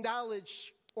you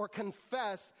acknowledge or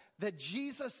confess that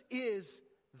Jesus is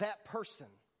that person?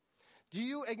 Do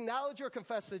you acknowledge or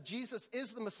confess that Jesus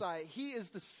is the Messiah? He is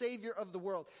the Savior of the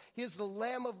world. He is the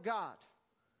Lamb of God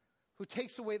who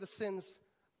takes away the sins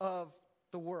of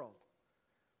the world.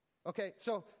 Okay,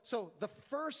 so the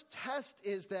first test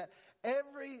is that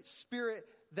every spirit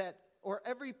or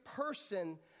every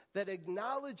person that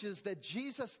acknowledges that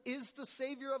Jesus is the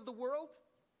Savior of the world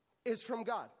is from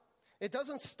God. It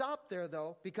doesn't stop there,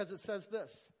 though, because it says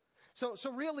this. So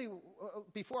really,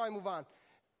 before I move on,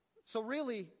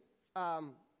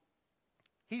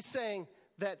 he's saying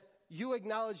that you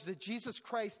acknowledge that Jesus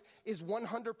Christ is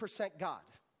 100% God.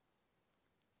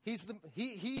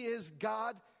 He is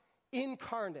God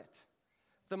incarnate,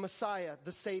 the Messiah,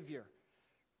 the Savior,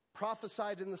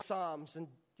 prophesied in the Psalms and,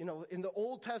 in the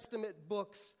Old Testament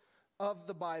books of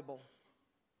the Bible,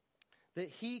 that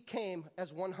he came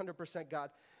as 100% God.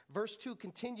 Verse 2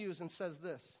 continues and says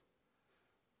this,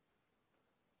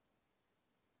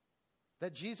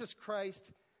 that Jesus Christ,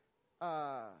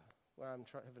 I'm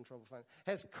having trouble finding,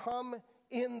 has come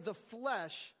in the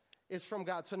flesh is from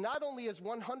God. So not only is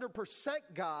 100%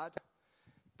 God,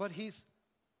 but he's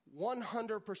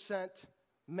 100%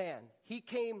 man. He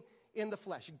came in the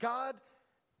flesh. God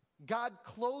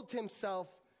clothed himself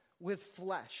with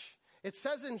flesh. It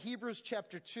says in Hebrews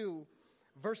chapter 2,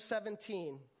 verse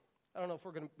 17, I don't know if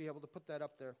we're going to be able to put that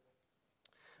up there,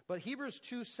 but Hebrews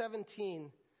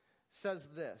 2:17 says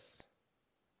this.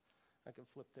 I can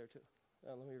flip there too.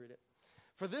 Let me read it.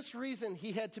 For this reason,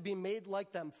 he had to be made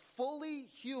like them, fully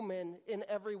human in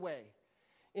every way,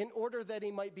 in order that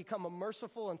he might become a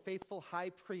merciful and faithful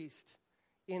high priest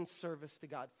in service to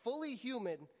God. Fully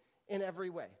human in every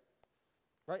way,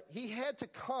 right? He had to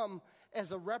come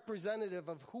as a representative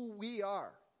of who we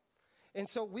are. And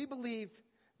so we believe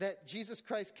that Jesus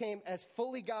Christ came as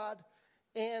fully God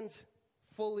and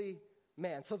fully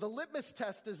man. So the litmus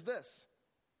test is this.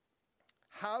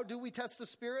 How do we test the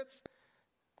spirits?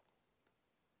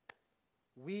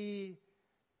 We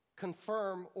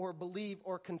confirm or believe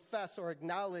or confess or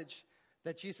acknowledge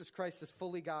that Jesus Christ is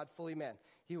fully God, fully man.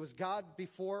 He was God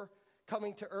before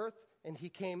coming to earth, and he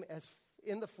came as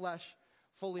in the flesh,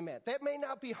 fully man. That may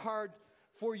not be hard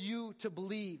for you to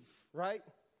believe, right?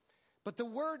 But the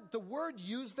word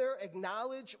used there,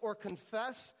 acknowledge or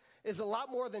confess, is a lot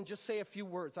more than just say a few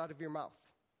words out of your mouth.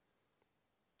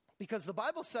 Because the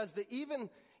Bible says that even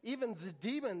the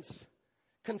demons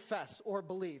confess or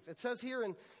believe. It says here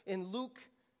in Luke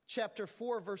chapter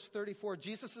 4, verse 34,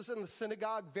 Jesus is in the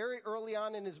synagogue very early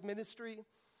on in his ministry.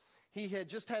 He had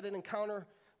just had an encounter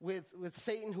with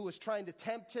Satan, who was trying to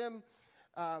tempt him.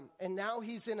 And now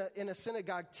he's in a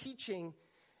synagogue teaching,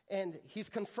 and he's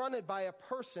confronted by a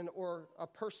person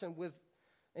with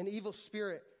an evil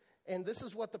spirit. And this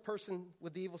is what the person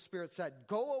with the evil spirit said: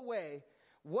 "Go away.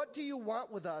 What do you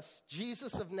want with us,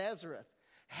 Jesus of Nazareth?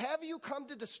 Have you come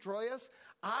to destroy us?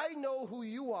 I know who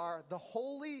you are, the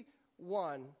Holy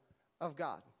One of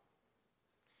God."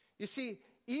 You see,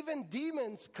 even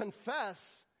demons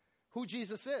confess who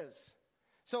Jesus is.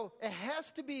 So it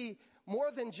has to be more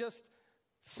than just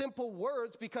simple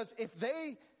words, because if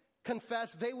they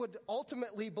confess, they would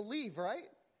ultimately believe, right?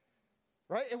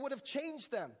 Right? It would have changed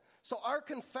them. So our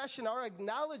confession, our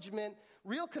acknowledgement,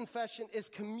 real confession is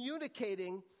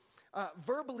communicating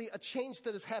verbally a change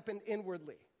that has happened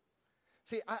inwardly.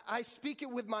 See, I speak it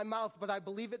with my mouth, but I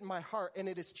believe it in my heart, and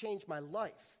it has changed my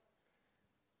life.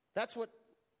 That's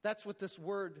what this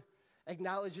word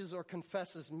acknowledges or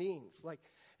confesses means.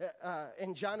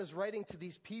 And John is writing to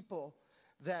these people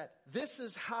that this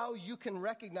is how you can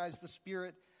recognize the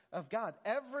Spirit of God.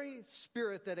 Every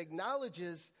spirit that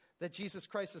acknowledges that Jesus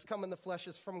Christ has come in the flesh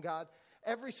is from God.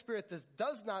 Every spirit that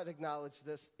does not acknowledge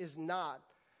this is not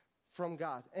from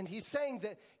God. And he's saying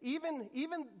that even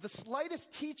the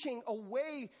slightest teaching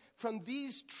away from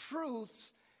these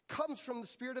truths comes from the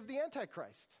spirit of the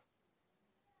Antichrist.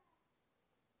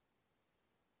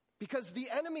 Because the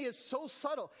enemy is so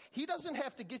subtle. He doesn't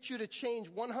have to get you to change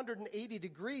 180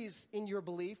 degrees in your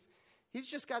belief. He's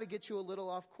just got to get you a little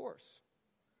off course.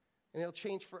 And he'll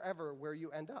change forever where you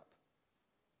end up.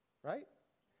 Right?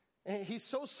 And he's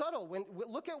so subtle.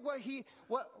 Look at what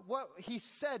he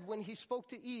said when he spoke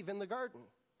to Eve in the garden.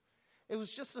 It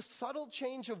was just a subtle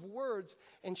change of words,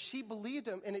 and she believed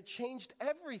him, and it changed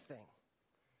everything.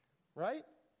 Right?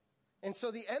 And so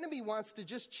the enemy wants to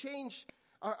just change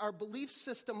our belief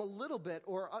system a little bit,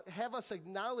 or have us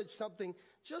acknowledge something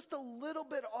just a little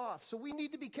bit off. So we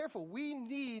need to be careful. We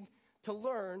need to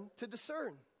learn to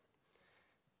discern.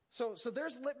 So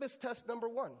there's litmus test number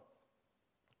one.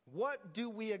 What do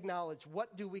we acknowledge?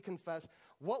 What do we confess?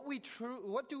 What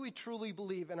do we truly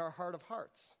believe in our heart of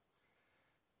hearts?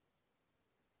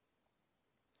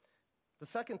 The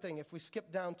second thing, if we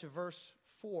skip down to verse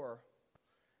 4,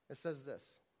 it says this: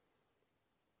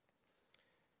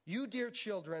 "You, dear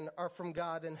children, are from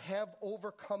God and have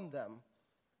overcome them."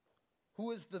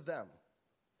 Who is the them?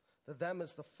 The them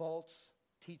is the false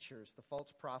teachers, the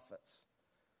false prophets.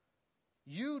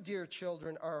 "You, dear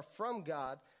children, are from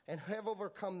God and have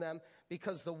overcome them,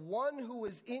 because the one who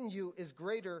is in you is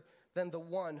greater than the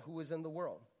one who is in the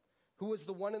world." Who is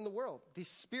the one in the world? These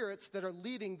spirits that are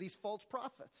leading these false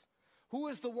prophets. Who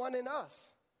is the one in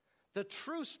us? The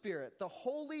true Spirit, the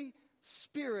Holy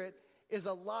Spirit, is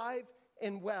alive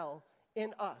and well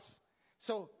in us.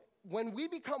 So when we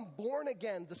become born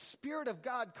again, the Spirit of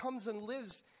God comes and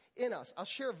lives in us. I'll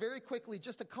share very quickly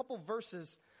just a couple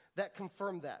verses that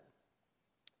confirm that.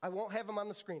 I won't have them on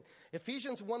the screen.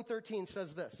 Ephesians 1:13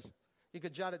 says this. You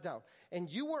could jot it down. "And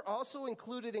you were also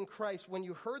included in Christ when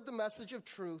you heard the message of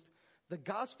truth, the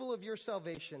gospel of your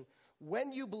salvation.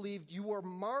 When you believed, you were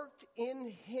marked in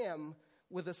him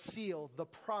with a seal, the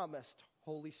promised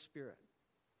Holy Spirit."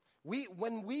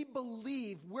 When we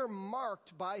believe, we're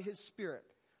marked by his Spirit.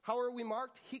 How are we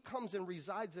marked? He comes and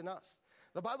resides in us.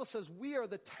 The Bible says we are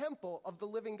the temple of the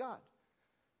living God.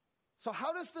 So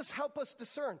how does this help us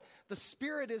discern? The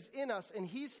Spirit is in us, and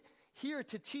he's here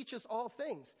to teach us all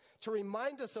things, to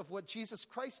remind us of what Jesus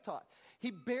Christ taught.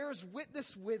 He bears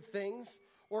witness with things,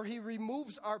 or he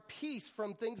removes our peace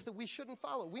from things that we shouldn't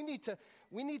follow. We need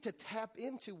to tap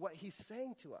into what he's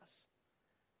saying to us.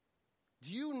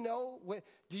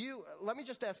 Let me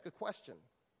just ask a question.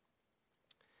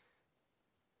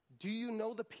 Do you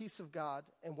know the peace of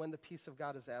God and when the peace of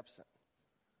God is absent?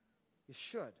 You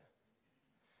should.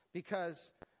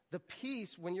 Because the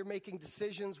peace, when you're making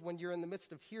decisions, when you're in the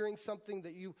midst of hearing something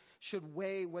that you should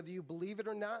weigh whether you believe it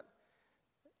or not,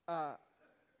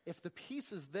 if the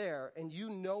peace is there and you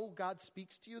know God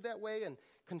speaks to you that way and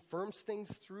confirms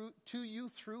things to you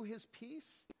through his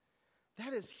peace,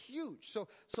 that is huge. So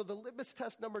the litmus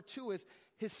test number 2 is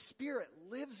his Spirit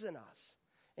lives in us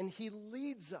and he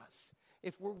leads us.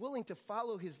 If we're willing to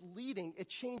follow his leading, it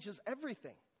changes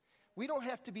everything. We don't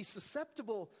have to be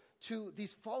susceptible to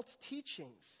these false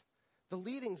teachings, the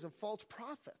leadings of false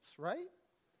prophets, right?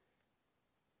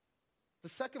 The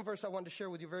second verse I wanted to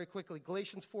share with you very quickly,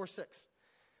 Galatians 4:6.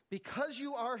 "Because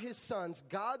you are his sons,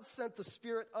 God sent the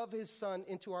Spirit of his Son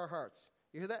into our hearts."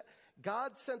 You hear that?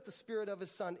 God sent the Spirit of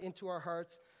his Son into our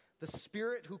hearts, the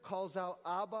Spirit who calls out,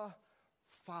 Abba,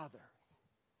 Father.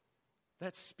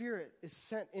 That Spirit is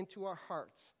sent into our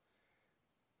hearts.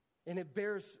 And it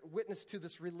bears witness to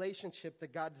this relationship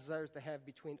that God desires to have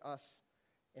between us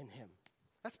and Him.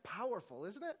 That's powerful,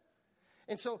 isn't it?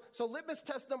 And so litmus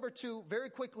test number 2, very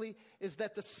quickly, is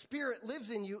that the Spirit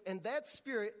lives in you, and that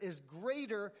Spirit is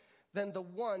greater than the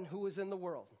one who is in the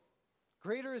world.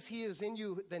 Greater is He is in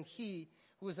you than he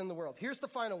who is in the world. Here's the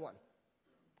final one.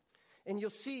 And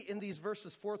you'll see in these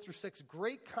verses 4 through 6,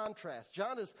 great contrast.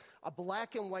 John is a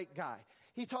black and white guy.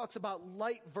 He talks about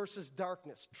light versus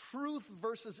darkness, truth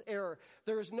versus error.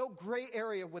 There is no gray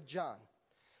area with John.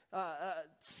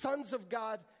 Sons of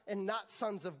God and not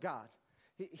sons of God.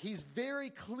 He's very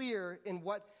clear in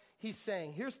what he's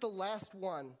saying. Here's the last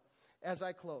one as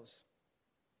I close.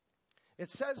 It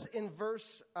says in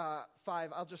verse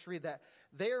 5, I'll just read that.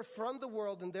 They are from the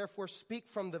world and therefore speak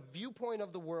from the viewpoint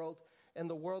of the world, and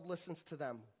the world listens to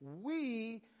them.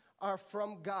 We are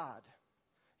from God,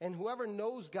 and whoever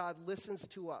knows God listens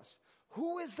to us.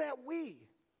 Who is that we?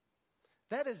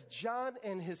 That is John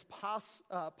and his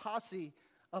posse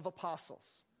of apostles.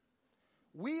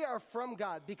 We are from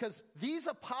God because these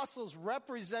apostles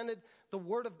represented the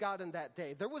Word of God in that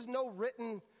day. There was no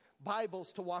written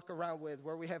Bibles to walk around with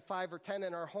where we have 5 or 10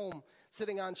 in our home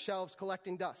sitting on shelves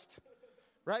collecting dust,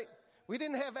 right? We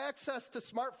didn't have access to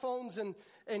smartphones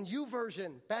and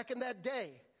YouVersion back in that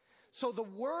day. So the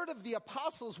word of the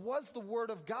apostles was the Word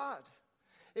of God.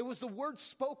 It was the word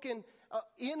spoken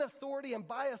in authority and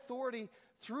by authority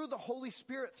through the Holy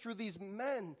Spirit, through these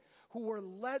men who were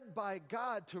led by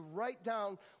God to write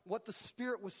down what the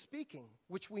Spirit was speaking,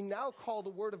 which we now call the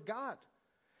Word of God.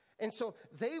 And so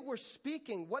they were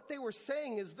speaking. What they were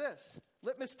saying is this.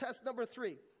 Litmus test number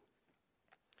 3.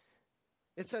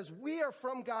 It says, we are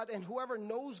from God, and whoever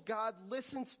knows God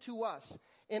listens to us.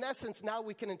 In essence, now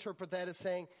we can interpret that as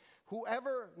saying,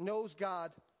 whoever knows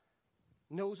God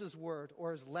knows His Word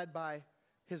or is led by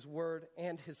His Word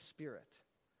and His Spirit.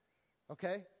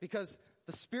 Okay? Because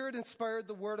the Spirit inspired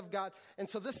the Word of God. And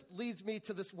so this leads me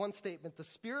to this one statement. The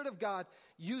Spirit of God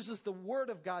uses the Word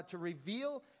of God to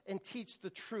reveal and teach the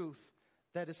truth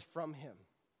that is from Him.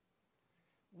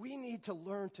 We need to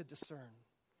learn to discern.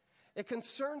 It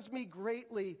concerns me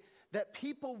greatly that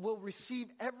people will receive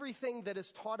everything that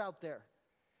is taught out there.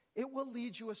 It will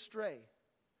lead you astray.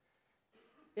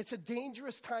 It's a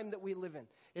dangerous time that we live in.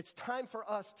 It's time for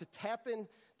us to tap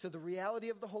into the reality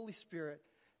of the Holy Spirit,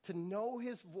 to know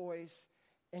His voice,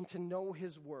 and to know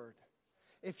His Word.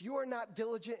 If you are not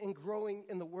diligent in growing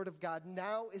in the Word of God,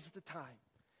 now is the time.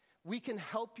 We can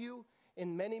help you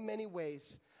in many, many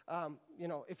ways.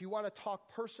 If you want to talk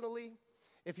personally,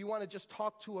 if you want to just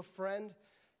talk to a friend,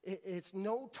 it's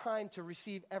no time to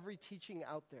receive every teaching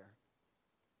out there.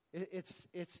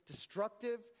 It's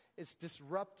destructive, it's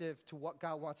disruptive to what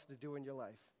God wants to do in your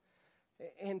life.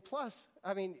 And plus,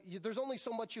 there's only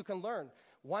so much you can learn.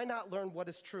 Why not learn what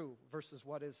is true versus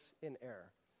what is in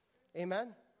error?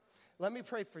 Amen? Let me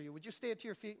pray for you. Would you stand to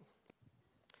your feet?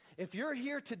 If you're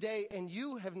here today and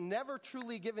you have never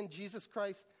truly given Jesus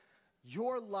Christ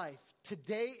your life,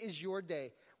 today is your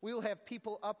day. We will have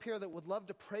people up here that would love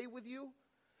to pray with you.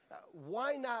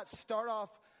 Why not start off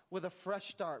with a fresh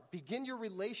start? Begin your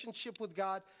relationship with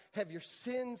God. Have your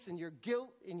sins and your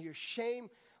guilt and your shame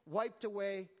wiped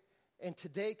away. And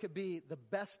today could be the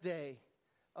best day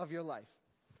of your life.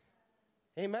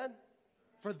 Amen?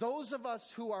 For those of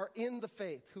us who are in the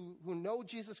faith, who know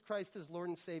Jesus Christ as Lord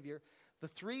and Savior, the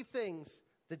 3 things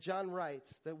that John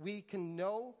writes that we can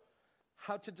know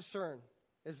how to discern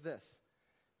is this.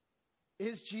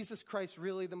 Is Jesus Christ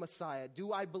really the Messiah?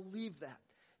 Do I believe that?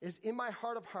 Is in my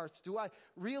heart of hearts, do I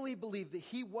really believe that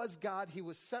He was God, He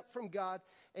was sent from God,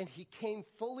 and He came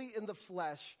fully in the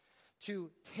flesh to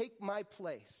take my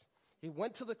place? He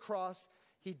went to the cross,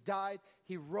 He died,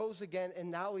 He rose again,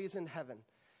 and now He's in heaven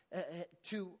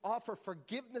to offer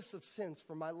forgiveness of sins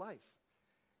for my life.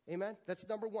 Amen? That's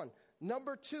number 1.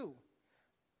 Number 2,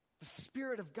 the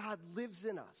Spirit of God lives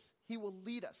in us. He will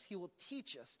lead us. He will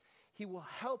teach us. He will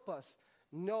help us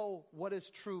know what is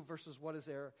true versus what is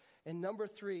error. And number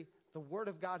 3, the Word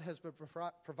of God has been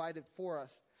provided for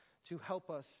us to help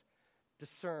us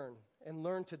discern and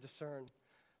learn to discern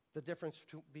the difference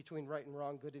between right and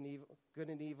wrong, good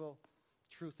and evil,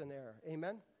 truth and error.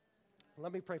 Amen?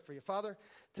 Let me pray for you. Father,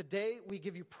 today we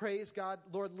give you praise, God.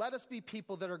 Lord, let us be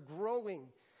people that are growing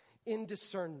in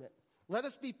discernment. Let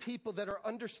us be people that are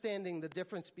understanding the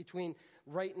difference between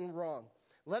right and wrong.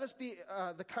 Let us be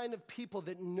the kind of people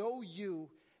that know you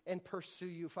and pursue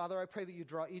you. Father, I pray that you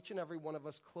draw each and every one of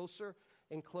us closer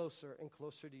and closer and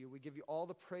closer to you. We give you all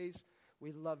the praise.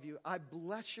 We love you. I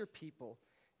bless your people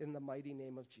in the mighty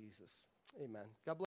name of Jesus. Amen. God bless.